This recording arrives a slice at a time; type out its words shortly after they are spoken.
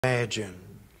Imagine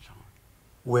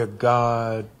where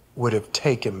God would have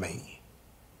taken me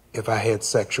if I had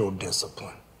sexual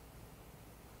discipline.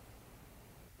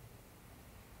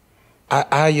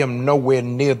 I am nowhere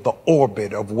near the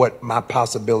orbit of what my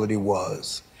possibility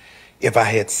was if I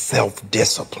had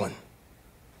self-discipline.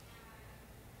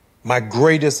 My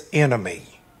greatest enemy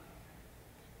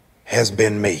has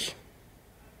been me.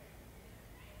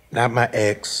 Not my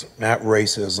ex, not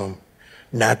racism,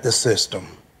 not the system.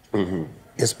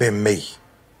 It's been me.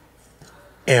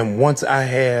 And once I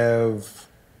have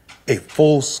a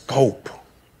full scope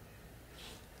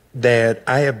that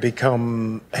I had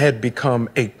become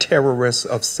a terrorist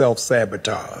of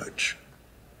self-sabotage,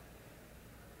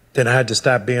 then I had to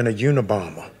stop being a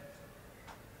Unabomber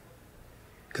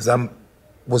because I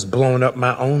was blowing up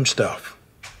my own stuff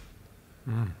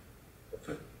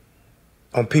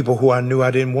on people who I knew I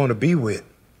didn't want to be with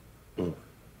and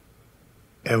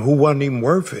who wasn't even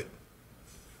worth it.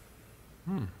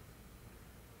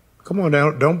 Come on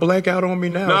now, don't black out on me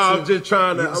now. No, I'm just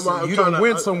trying to. You done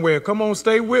went somewhere. Come on,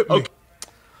 stay with me.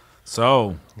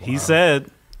 So he said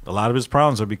a lot of his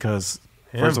problems are because,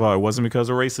 first of all, it wasn't because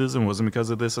of racism, it wasn't because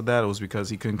of this or that. It was because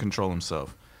he couldn't control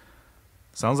himself.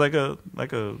 Sounds like a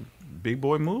big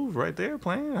boy move right there.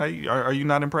 Playing. Are you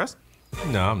not impressed?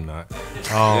 No, I'm not.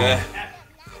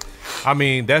 I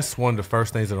mean, that's one of the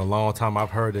first things in a long time I've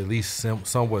heard at least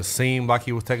somewhat seem like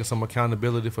he was taking some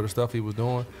accountability for the stuff he was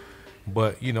doing.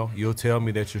 But, you know, you'll tell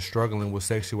me that you're struggling with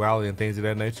sexuality and things of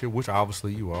that nature, which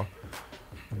obviously you are.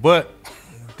 But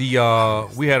we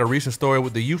had a recent story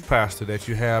with the youth pastor that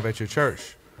you have at your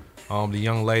church. The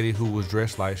young lady who was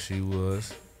dressed like she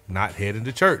was not heading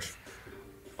to church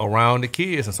around the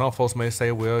kids. And some folks may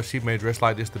say, well, she may dress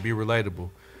like this to be relatable.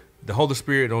 The Holy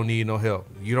Spirit don't need no help.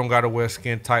 You don't got to wear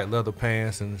skin-tight leather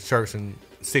pants and shirts and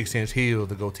 6-inch heels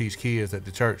to go teach kids at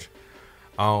the church.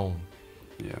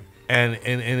 Yeah. And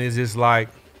it's just like,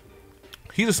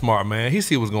 he's a smart man. He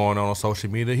see what's going on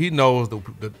social media. He knows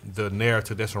the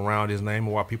narrative that's around his name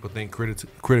and why people think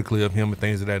critically of him and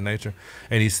things of that nature.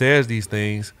 And he says these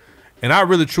things. And I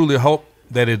really truly hope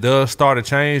that it does start to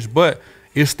change, but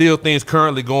it's still things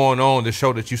currently going on to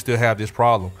show that you still have this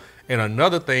problem. And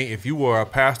another thing, if you were a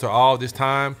pastor all this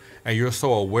time and you're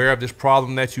so aware of this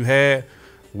problem that you had,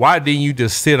 why didn't you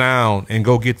just sit down and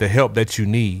go get the help that you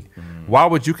need? Why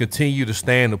would you continue to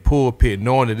stay in the pulpit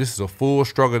knowing that this is a full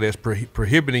struggle that's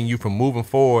prohibiting you from moving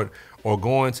forward or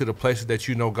going to the places that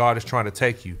you know God is trying to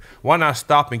take you? Why not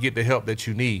stop and get the help that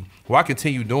you need? Why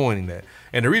continue doing that?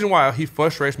 And the reason why he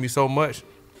frustrates me so much,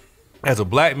 as a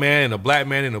black man and a black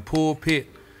man in the pulpit,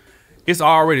 it's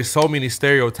already so many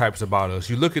stereotypes about us.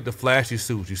 You look at the flashy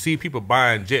suits. You see people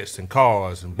buying jets and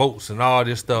cars and boats and all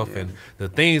this stuff, and the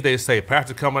things they say.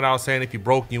 Pastor coming out saying if you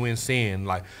broke, you in sin.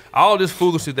 Like all this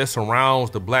foolishness that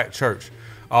surrounds the black church.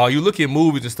 You look at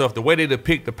movies and stuff. The way they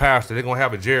depict the pastor, they're gonna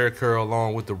have a Jerry curl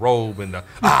along with the robe and the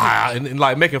and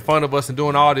like making fun of us and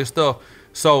doing all this stuff.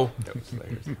 So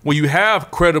when you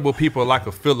have credible people like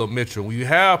a Philip Mitchell, when you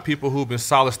have people who've been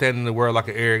solid standing in the word like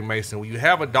an Eric Mason, when you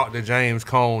have a Dr. James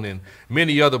Cone and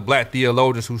many other black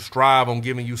theologians who strive on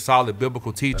giving you solid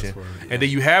biblical teaching, and then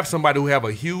you have somebody who have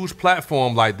a huge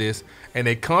platform like this and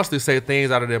they constantly say things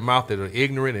out of their mouth that are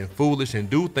ignorant and foolish and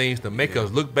do things to make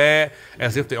us look bad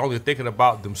as if they're only thinking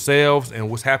about themselves and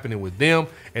what's happening with them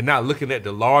and not looking at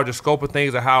the larger scope of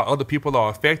things and how other people are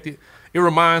affected. It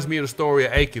reminds me of the story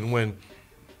of Achan when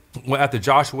after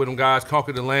Joshua and them guys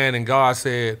conquered the land and God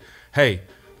said, hey,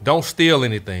 don't steal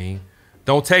anything,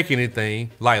 don't take anything,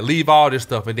 like leave all this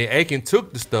stuff. And then Achan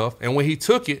took the stuff, and when he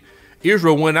took it,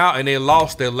 Israel went out and they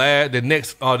lost the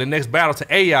next battle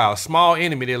to Ai, a small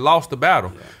enemy. They lost the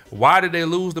battle. Yeah. Why did they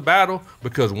lose the battle?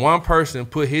 Because one person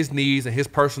put his needs and his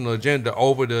personal agenda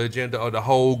over the agenda of the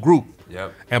whole group.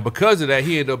 Yep. And because of that,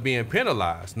 he ended up being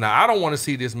penalized. Now, I don't want to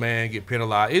see this man get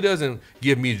penalized. It doesn't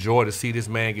give me joy to see this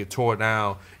man get tore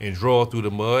down and dragged through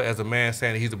the mud as a man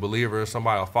saying that he's a believer or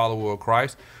somebody, a follower of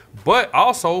Christ. But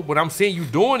also, when I'm seeing you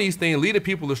doing these things, leading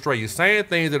people astray, you're saying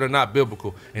things that are not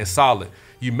biblical and solid.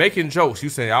 You making jokes. You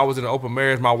saying, I was in an open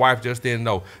marriage, my wife just didn't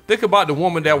know. Think about the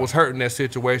woman that was hurt in that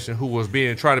situation who was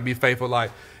trying to be faithful.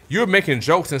 Like, you're making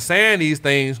jokes and saying these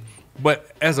things,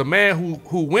 but as a man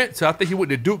who went to, I think he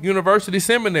went to Duke University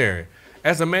Seminary,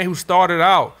 as a man who started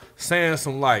out saying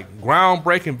some like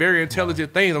groundbreaking, very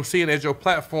intelligent things. I'm seeing as your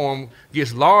platform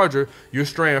gets larger, you're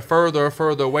straying further and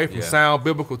further away from sound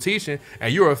biblical teaching,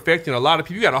 and you're affecting a lot of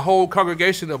people. You got a whole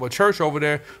congregation of a church over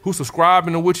there who's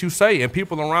subscribing to what you say, and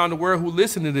people around the world who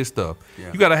listen to this stuff.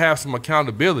 You got to have some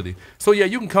accountability. So yeah,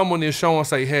 you can come on this show and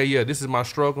say, hey, yeah, this is my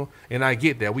struggle, and I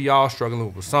get that. We all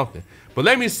struggling with something. But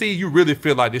let me see you really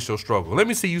feel like this your struggle. Let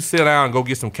me see you sit down and go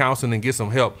get some counseling and get some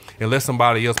help and let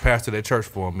somebody else pastor that church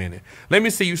for a minute. Let me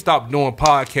see you stop doing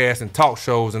podcasts and talk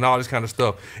shows and all this kind of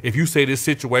stuff if you say this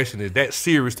situation is that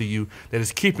serious to you that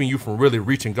is keeping you from really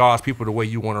reaching God's people the way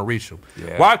you want to reach them.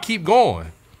 Why keep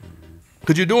going?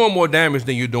 Because you're doing more damage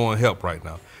than you're doing help right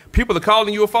now. People are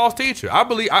calling you a false teacher. I'm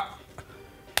going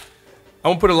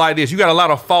to put it like this. You got a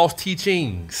lot of false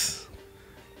teachings.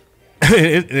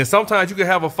 And sometimes you can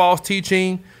have a false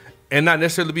teaching and not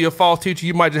necessarily be a false teacher.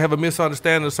 You might just have a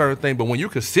misunderstanding of certain things. But when you're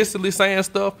consistently saying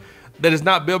stuff that is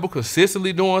not biblical,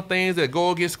 consistently doing things that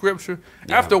go against scripture,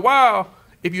 after a while,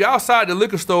 if you're outside the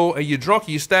liquor store and you're drunk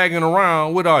and you're staggering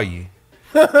around, what are you?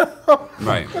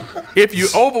 Right. If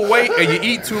you're overweight and you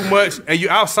eat too much and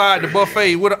you're outside the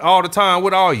buffet all the time,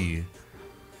 what are you?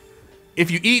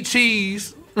 If you eat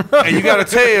cheese and you got a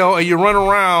tail and you run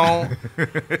around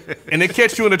and they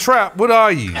catch you in a trap, what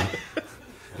are you?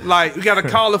 Like, you got to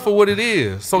call it for what it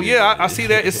is. So yeah, I see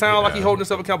that. It sounds like he's holding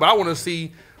himself accountable, but I want to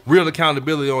see real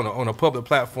accountability on a public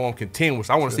platform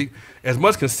continuous. I want to see as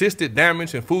much consistent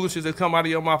damage and foolishness that come out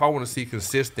of your mouth. I want to see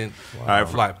consistent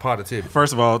like positivity.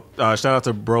 First of all, shout out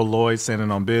to Bro Lloyd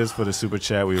sending on Biz for the super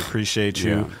chat. We appreciate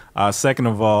you. Second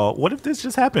of all, what if this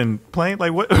just happened plain?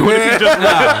 Like what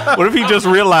if he just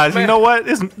realized, you know what?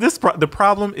 The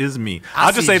problem is me.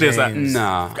 I'll just say this.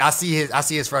 I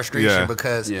see his frustration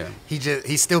because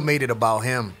he still made it about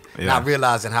him, not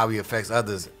realizing how he affects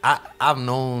others. I've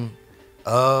known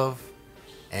of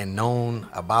and known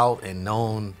about and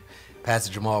known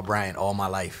Pastor Jamal Bryant all my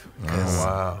life.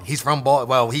 He's from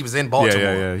he was in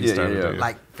Baltimore. He started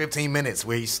like 15 minutes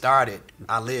where he started,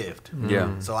 I lived.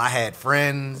 So I had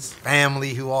friends,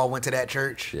 family who all went to that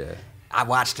church. I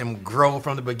watched him grow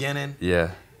from the beginning.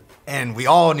 And we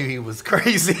all knew he was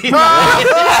crazy.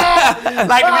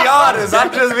 Like, to be honest,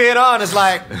 I'm just being honest.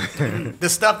 Like, the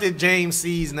stuff that James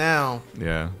sees now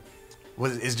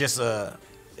is just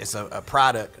it's a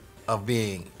product of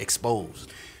being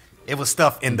exposed. It was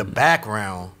stuff in the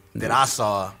background that I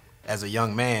saw as a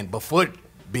young man before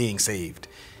being saved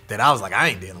that I was like, I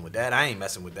ain't dealing with that. I ain't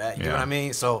messing with that. You know what I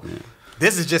mean? So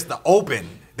this is just the open.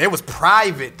 There was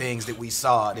private things that we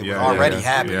saw that were already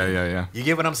happening. You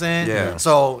get what I'm saying?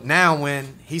 So now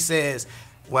when he says,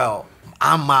 well,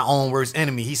 I'm my own worst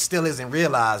enemy, he still isn't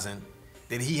realizing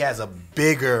that he has a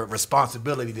bigger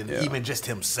responsibility than even just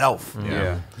himself.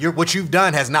 What you've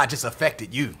done has not just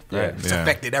affected you; it's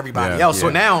affected everybody else. So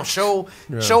now show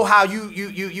how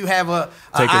you have a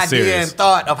idea and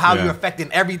thought of how you're affecting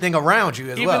everything around you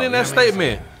as well. Even in that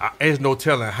statement, there's no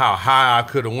telling how high I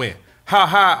could have went. How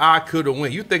high I could have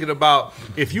went. You thinking about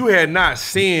if you had not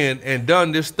sinned and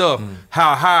done this stuff,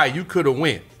 how high you could have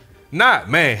went. Not,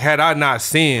 man, had I not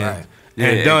sinned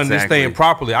and done this thing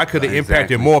properly, I could have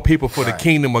impacted more people for the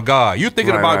kingdom of God. You're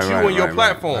thinking about you and your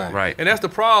platform. And that's the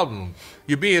problem.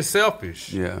 You're being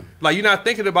selfish. Like, you're not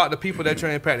thinking about the people that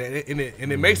you're impacting.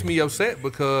 And it makes me upset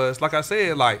because, like I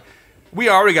said, like, we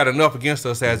already got enough against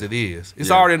us as it is.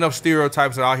 It's already enough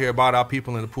stereotypes out here about our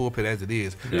people in the pulpit as it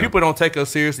is. People don't take us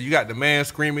seriously. You got the man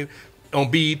screaming on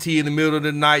BET in the middle of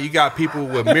the night. You got people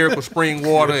with Miracle Spring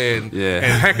Water and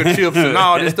handkerchiefs and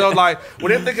all this stuff. Like,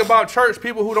 when they think about church,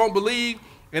 people who don't believe,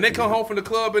 and they come home from the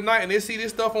club at night and they see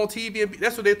this stuff on TV, and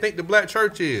that's what they think the black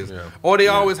church is. Or they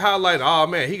always highlight, oh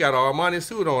man, he got an Armani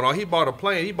suit on, or he bought a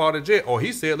plane, he bought a jet, or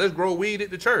he said, let's grow weed at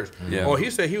the church. Or he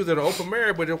said he was at an open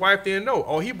marriage, but his wife didn't know.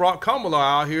 Or he brought Kamala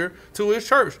out here to his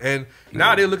church. And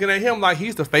now they're looking at him like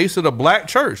he's the face of the black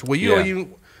church. Well, you don't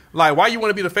even... Like, why you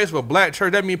want to be the face of a black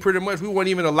church? That means pretty much we weren't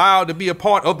even allowed to be a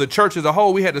part of the church as a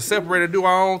whole. We had to separate and do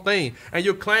our own thing. And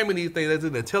you're claiming these things as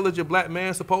an intelligent black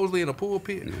man, supposedly in a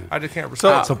pulpit. I just can't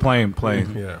respond. So plain.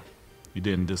 You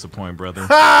didn't disappoint, brother.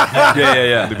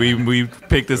 We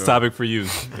picked this topic for you.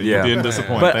 You didn't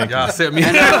disappoint. Thank you. Y'all set me.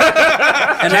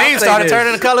 And James started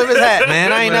turning the color of his hat,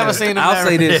 man. I ain't never seen him. I'll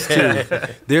say this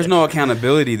too. There's no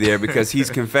accountability there because he's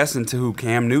confessing to who?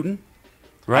 Cam Newton?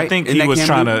 Right? I think he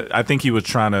was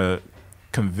trying to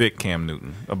convict Cam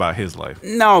Newton about his life.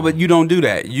 No, but you don't do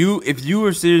that. If you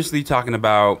were seriously talking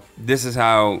about this is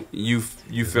how you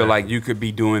feel like you could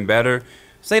be doing better,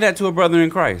 Say that to a brother in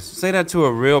Christ. Say that to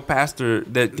a real pastor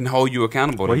that can hold you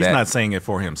accountable to that. Well, he's not saying it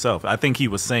for himself. I think he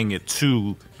was saying it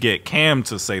to get Cam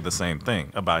to say the same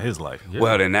thing about his life. Yeah.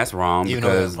 Well, then that's wrong Even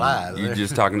because you're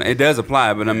just talking. It does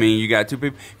apply, but I mean, you got two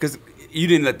people. Because you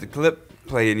didn't let the clip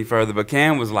play any further, but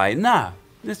Cam was like, nah.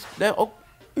 You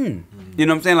know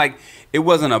what I'm saying? Like, it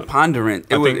wasn't a ponderant.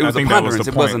 It was a ponderance.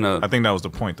 It wasn't a... I think that was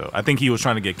the point, though. I think he was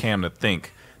trying to get Cam to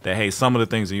think that, hey, some of the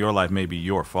things in your life may be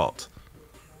your fault.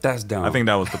 That's dumb. I think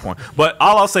that was the point. But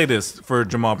I'll say this for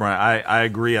Jamal Bryant. I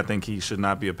agree. I think he should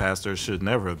not be a pastor. Should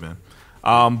never have been.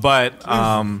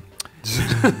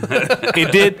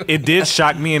 It did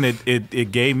shock me, and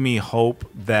it gave me hope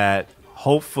that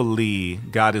hopefully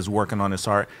God is working on his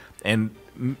heart, and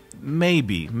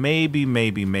maybe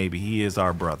he is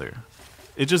our brother.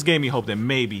 It just gave me hope that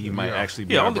maybe he might actually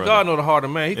be our brother. Only God know the heart of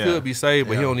man. He could be saved,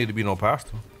 but he don't need to be no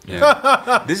pastor.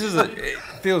 Yeah.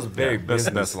 It feels very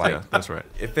business-like. Yeah, that's right.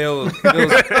 It feels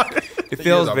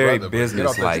very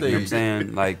business-like. You know what I'm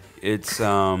saying? Like, it's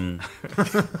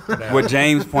what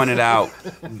James pointed out.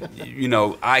 You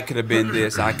know, I could have been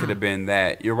this, I could have been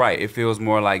that. You're right. It feels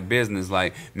more like business.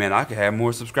 Like, man, I could have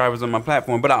more subscribers on my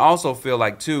platform. But I also feel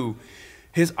like, too,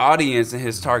 his audience and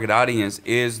his target audience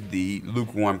is the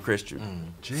lukewarm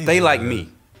Christian. Stay like me.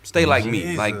 Stay like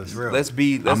me. Like, let's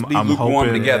be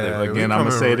lukewarm together. Yeah, again, I'm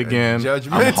gonna say it again.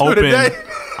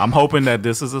 I'm hoping that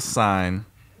this is a sign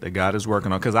that God is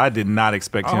working on, because I did not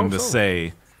expect him to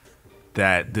say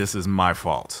that this is my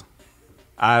fault.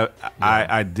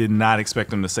 I did not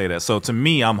expect him to say that. So to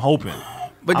me, I'm hoping.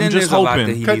 But then there's a lot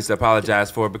that he needs to apologize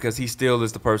for, because he still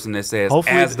is the person that says,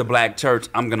 as the black church,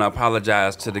 I'm going to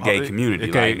apologize to the gay community.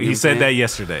 Okay, he said that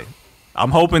yesterday. I'm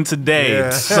hoping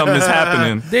today something is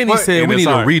happening. Then he said we need to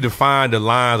redefine the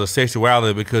lines of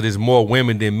sexuality because there's more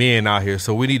women than men out here.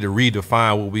 So we need to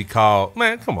redefine what we call,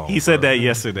 man, come on. He said that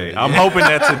yesterday. I'm hoping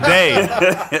that today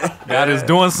God is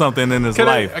doing something in his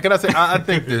life. Can I say, I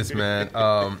think this, man.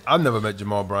 I've never met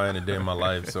Jamal Bryant a day in my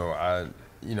life, so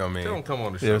you know what I mean? Don't come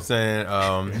on the show. You know what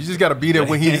I'm saying? You just got to be there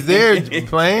when he's there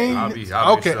playing. I'll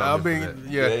be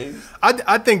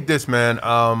I think this, man.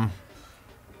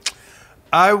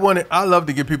 I love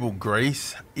to give people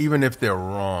grace, even if they're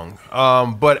wrong.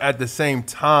 But at the same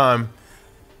time,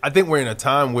 I think we're in a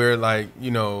time where, like,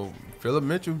 you know, Philip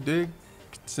Mitchell did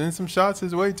send some shots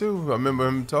his way too. I remember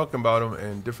him talking about him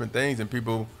and different things, and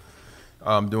people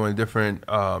doing different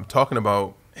talking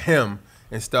about him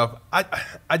and stuff.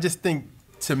 I just think,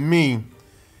 to me,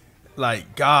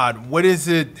 like, God, what is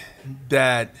it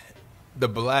that the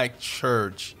black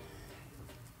church,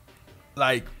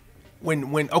 like,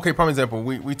 when okay, prime example,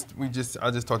 I just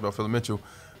talked about Philip Mitchell.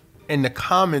 In the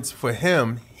comments for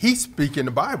him, he's speaking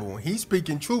the Bible. He's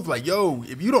speaking truth. Like, yo,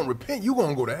 if you don't repent, you're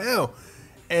gonna go to hell.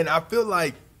 And I feel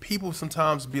like people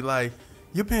sometimes be like,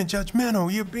 you're being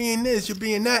judgmental, you're being this, you're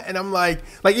being that. And I'm like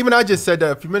even I just said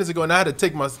that a few minutes ago, and I had to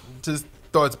take my just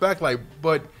thoughts back. Like,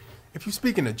 but if you're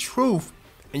speaking the truth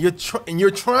and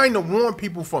you're trying to warn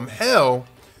people from hell,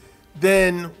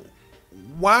 then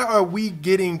why are we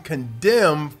getting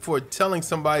condemned for telling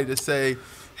somebody to say,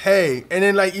 hey, and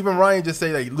then, like, even Ryan just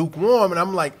say, like, lukewarm, and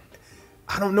I'm like,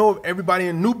 I don't know if everybody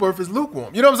in New Birth is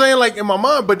lukewarm. You know what I'm saying? Like, in my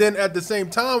mind, but then at the same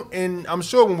time, and I'm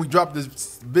sure when we drop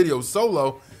this video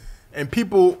solo, and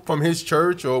people from his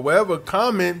church or wherever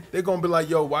comment, they're gonna be like,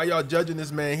 yo, why y'all judging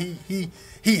this man? He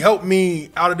helped me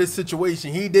out of this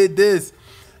situation. He did this.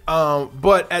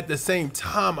 But at the same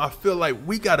time, I feel like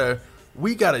we gotta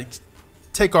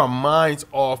take our minds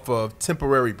off of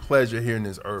temporary pleasure here in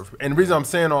this earth. And the reason I'm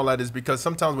saying all that is because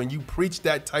sometimes when you preach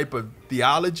that type of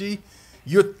theology,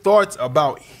 your thoughts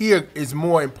about here is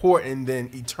more important than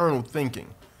eternal thinking.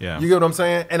 Yeah. You get what I'm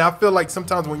saying? And I feel like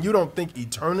sometimes when you don't think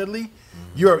eternally,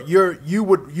 you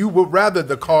would rather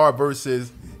the car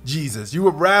versus Jesus. You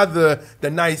would rather the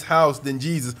nice house than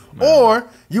Jesus. Man. Or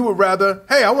you would rather,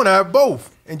 hey, I want to have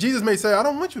both. And Jesus may say, I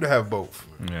don't want you to have both.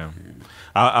 Yeah.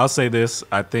 I'll say this.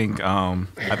 I think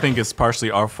it's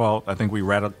partially our fault. I think we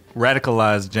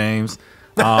radicalized James.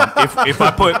 If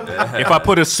I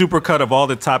put a supercut of all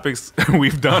the topics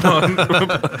we've done on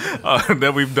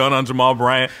that we've done on Jamal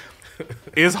Bryant,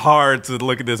 it's hard to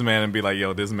look at this man and be like,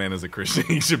 yo, this man is a Christian.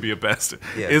 He should be a pastor.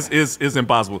 Yeah. It's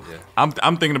impossible. Yeah.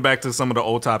 I'm thinking back to some of the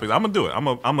old topics. I'm gonna do it. I'm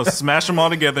gonna smash them all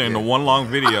together into one long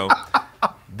video.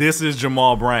 This is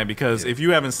Jamal Bryant, because if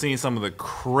you haven't seen some of the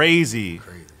crazy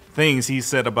things he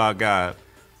said about God,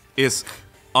 it's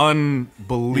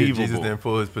unbelievable. Jesus didn't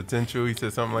full his potential. He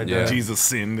said something like that. Jesus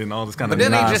sinned and all this kind of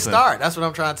nonsense. But then they just start. That's what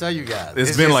I'm trying to tell you guys.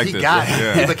 It's been like he this. Got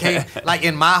it. He became, like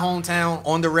in my hometown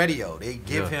on the radio, they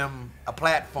give him a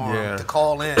platform to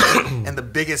call in and the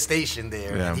biggest station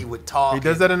there, and he would talk. He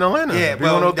does that in Atlanta. Yeah,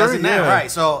 well, he does it now, right?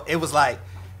 So it was like,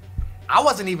 I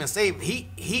wasn't even saved.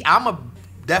 I'm a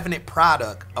definite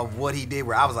product of what he did,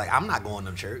 where I was like, I'm not going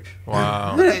to church.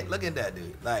 Wow. look at that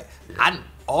dude. Like,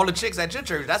 all the chicks at your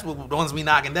church, that's what the ones we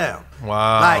knocking down.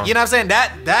 Wow. Like, you know what I'm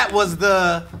saying? That was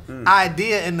the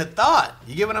idea and the thought.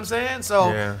 You get what I'm saying?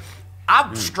 So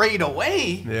I strayed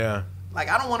away. Yeah. Like,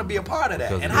 I don't want to be a part of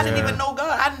that. And I didn't even know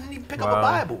God. I didn't even pick up a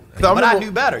Bible. But I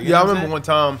knew better. I remember one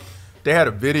time they had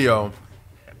a video,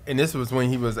 and this was when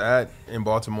he was in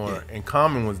Baltimore, and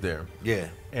Common was there. Yeah.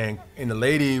 And the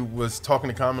lady was talking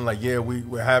to Common like, yeah,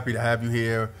 we're happy to have you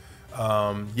here.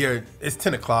 It's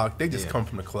 10 o'clock. They just come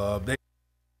from the club.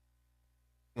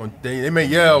 They may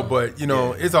yell, but, you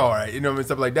know, it's all right, you know, and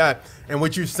stuff like that. And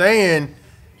what you're saying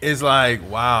is like,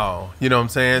 wow, you know what I'm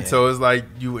saying? Yeah. So it's like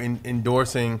you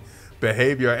endorsing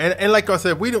behavior. And like I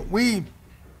said,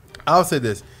 I'll say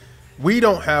this. We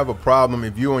don't have a problem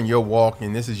if you're on your walk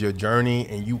and this is your journey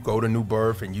and you go to New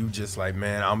Birth and you just like,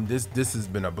 man, this has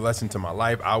been a blessing to my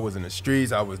life. I was in the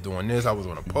streets. I was doing this. I was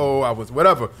on a pole. I was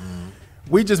whatever.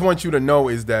 We just want you to know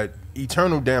is that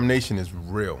eternal damnation is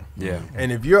real. Yeah.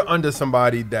 And if you're under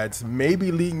somebody that's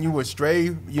maybe leading you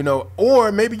astray, you know,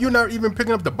 or maybe you're not even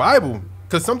picking up the Bible,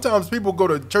 because sometimes people go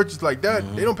to churches like that,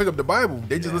 they don't pick up the Bible.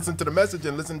 They just listen to the message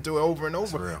and listen to it over and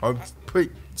over, or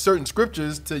pick certain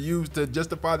scriptures to use to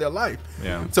justify their life.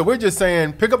 Yeah. So we're just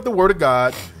saying, pick up the Word of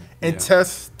God and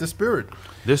test the Spirit.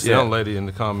 This young lady in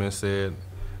the comments said,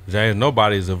 James,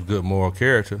 nobody is of good moral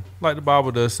character. Like the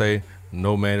Bible does say,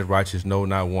 no man is righteous, no,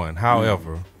 not one.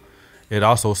 However, it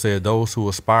also said those who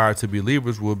aspire to be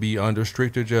believers will be under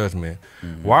stricter judgment.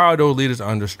 Why are those leaders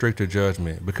under stricter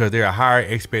judgment? Because there are higher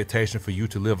expectation for you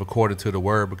to live according to the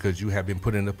word, because you have been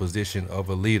put in the position of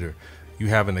a leader. You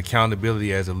have an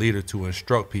accountability as a leader to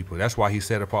instruct people. That's why he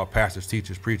set apart pastors,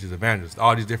 teachers, preachers, evangelists,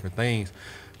 all these different things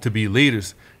to be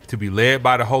leaders, to be led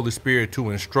by the Holy Spirit to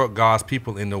instruct God's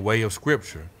people in the way of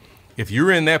Scripture. If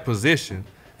you're in that position,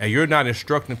 and you're not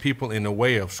instructing people in the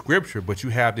way of Scripture, but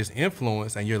you have this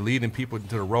influence and you're leading people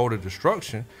into the road of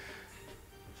destruction,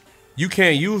 you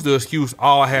can't use the excuse,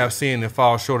 all have sinned and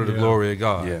fall short of the glory of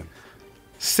God. Yeah.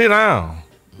 Sit down.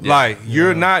 Yeah. Like,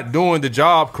 you're not doing the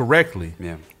job correctly.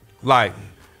 Yeah. Like,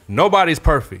 nobody's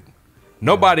perfect.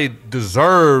 Nobody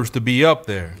deserves to be up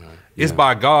there. It's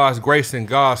by God's grace and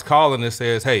God's calling that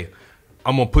says, hey,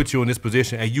 I'm going to put you in this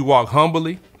position, and you walk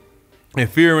humbly, in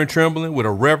fear and trembling, with a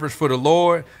reverence for the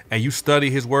Lord, and you study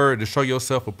his word to show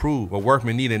yourself approved, a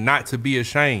workman needing not to be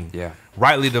ashamed,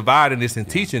 rightly dividing this and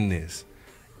teaching this.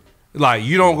 Like,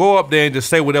 you don't go up there and just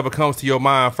say whatever comes to your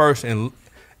mind first, and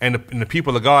the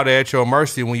people of God are at your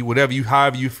mercy when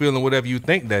however you feel and whatever you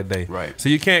think that day. Right. So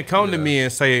you can't come to me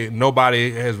and say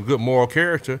nobody has good moral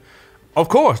character. Of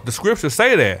course, the scriptures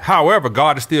say that. However,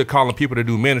 God is still calling people to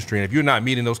do ministry, and if you're not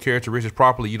meeting those characteristics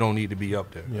properly, you don't need to be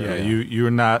up there.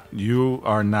 You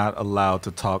are not allowed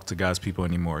to talk to God's people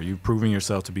anymore. You've proven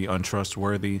yourself to be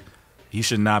untrustworthy. He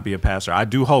should not be a pastor. I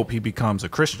do hope he becomes a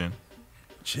Christian.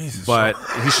 Jesus. But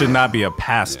he should not be a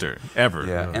pastor ever.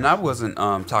 Yeah. And I wasn't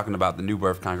talking about the New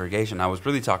Birth congregation. I was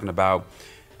really talking about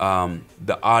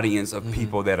the audience of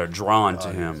people that are drawn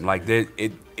to him. Like,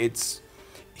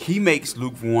 he makes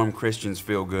lukewarm Christians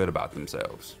feel good about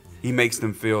themselves. He makes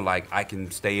them feel like, I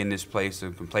can stay in this place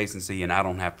of complacency and I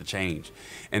don't have to change.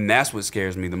 And that's what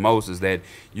scares me the most, is that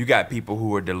you got people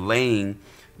who are delaying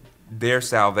their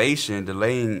salvation,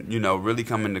 delaying, really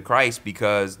coming to Christ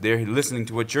because they're listening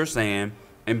to what you're saying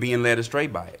and being led astray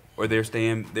by it. Or they're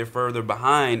further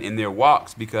behind in their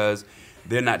walks because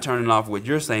they're not turning off what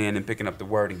you're saying and picking up the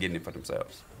word and getting it for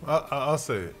themselves. I'll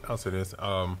say this.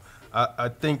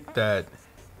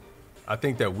 I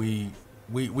think that we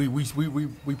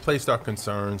placed our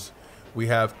concerns. We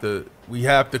have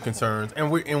the concerns,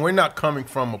 and we're not coming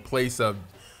from a place of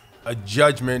a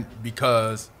judgment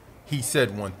because he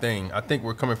said one thing. I think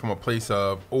we're coming from a place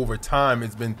of, over time,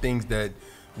 it's been things that,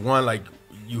 one, like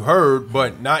you heard,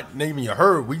 but not even you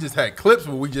heard. We just had clips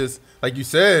where we just, like you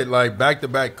said, like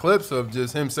back-to-back clips of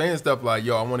just him saying stuff like,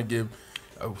 yo, I want to do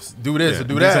this or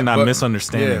do that. These are not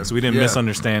misunderstandings. We didn't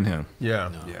misunderstand him.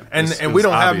 And we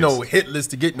don't have no hit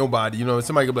list to get nobody.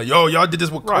 Somebody could be like, yo, y'all did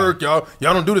this with Kirk. Y'all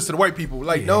don't do this to the white people.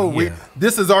 Like,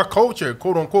 this is our culture,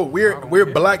 quote unquote. We're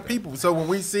black people. So when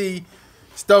we see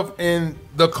stuff in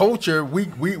the culture,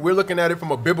 we're looking at it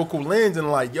from a biblical lens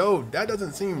and like, yo, that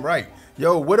doesn't seem right.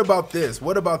 Yo, what about this?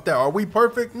 What about that? Are we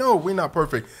perfect? No, we're not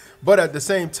perfect. But at the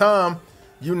same time,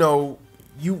 you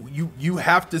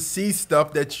have to see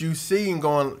stuff that you see and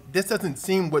going, this doesn't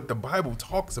seem what the Bible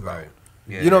talks about.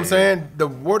 You know what I'm saying? The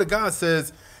Word of God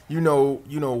says,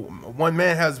 one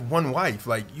man has one wife.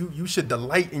 Like you should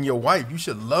delight in your wife. You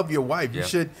should love your wife.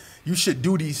 You should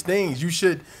do these things. You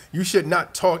should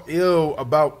not talk ill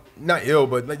about, not ill,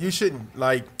 but like you shouldn't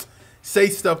like say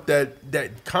stuff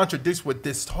that contradicts what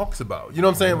this talks about. You know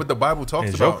what I'm saying? What the Bible talks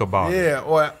and about. Joke about it.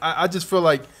 Or I just feel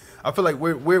like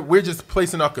we're just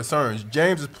placing our concerns.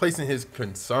 James is placing his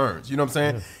concerns. You know what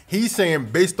I'm saying? He's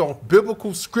saying based on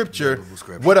biblical scripture,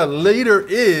 what a leader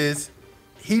is,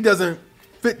 he doesn't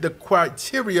fit the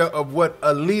criteria of what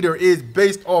a leader is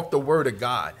based off the word of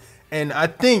God. And I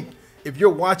think if you're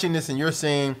watching this and you're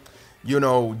saying,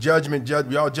 judgment,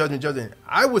 we all judgment.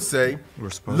 I would say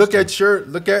look at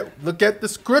the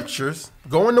scriptures,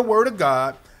 go in the word of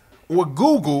God, or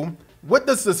Google what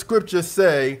does the scripture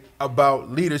say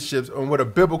about leaderships and what a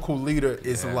biblical leader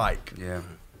is like. Yeah.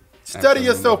 Study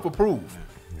yourself approved.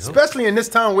 Especially in this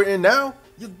time we're in now,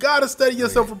 you gotta study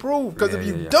yourself approved. Because if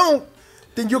you don't,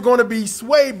 then you're gonna be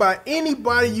swayed by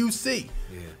anybody you see.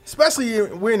 Especially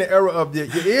we're in the era of your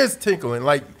ears tinkling.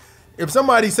 Like if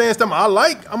somebody's saying something I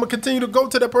like, I'm gonna continue to go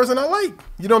to that person I like.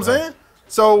 You know what I'm saying?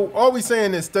 So all we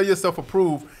saying is study yourself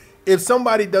approved. If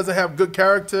somebody doesn't have good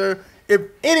character, if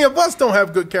any of us don't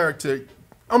have good character,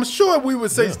 I'm sure we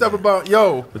would say stuff about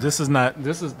But that's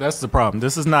the problem.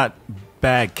 This is not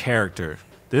bad character.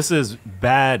 This is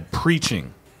bad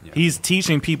preaching. Yeah. He's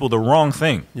teaching people the wrong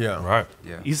thing. Yeah. Right.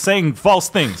 Yeah. He's saying false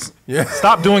things. Yeah.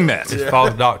 Stop doing that. It's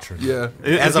false doctrine. Yeah.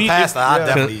 As a pastor, I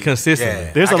definitely consistently.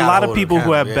 Yeah. There's a lot of people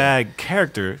who have bad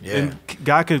character, and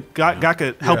God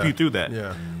could help you through that.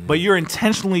 Yeah. But you're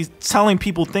intentionally telling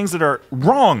people things that are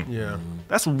wrong. Yeah.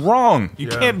 That's wrong. You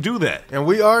can't do that. And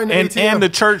we are in the ATM. And the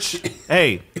church,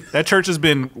 hey, that church has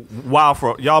been wild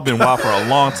for y'all. Been wild for a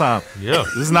long time. Yeah,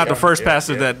 this is not the first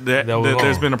pastor that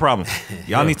there's been a problem.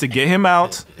 Y'all need to get him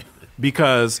out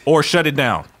or shut it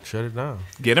down. Shut it down.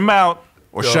 Get him out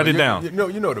or shut it down.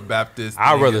 You know the Baptists.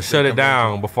 I'd rather shut it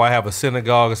down before I have a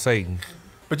synagogue of Satan.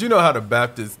 But you know how the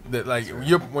Baptists,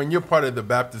 when you're part of the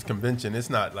Baptist convention, it's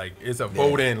not like it's a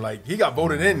vote in. Like he got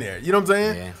voted in there. You know what I'm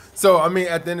saying? Yeah. So I mean,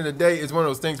 at the end of the day, it's one of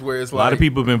those things where it's a lot of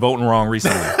people have been voting wrong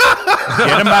recently.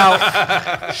 Get him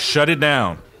out, shut it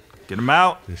down. Get him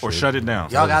out or shut it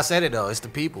down. Y'all guys said it though. It's the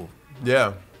people.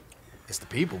 Yeah. It's the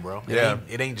people, bro. Yeah.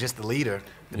 It ain't just the leader.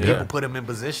 The people put him in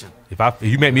position. If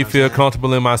you make me feel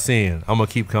comfortable in my sin, I'm gonna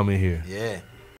keep coming here. Yeah.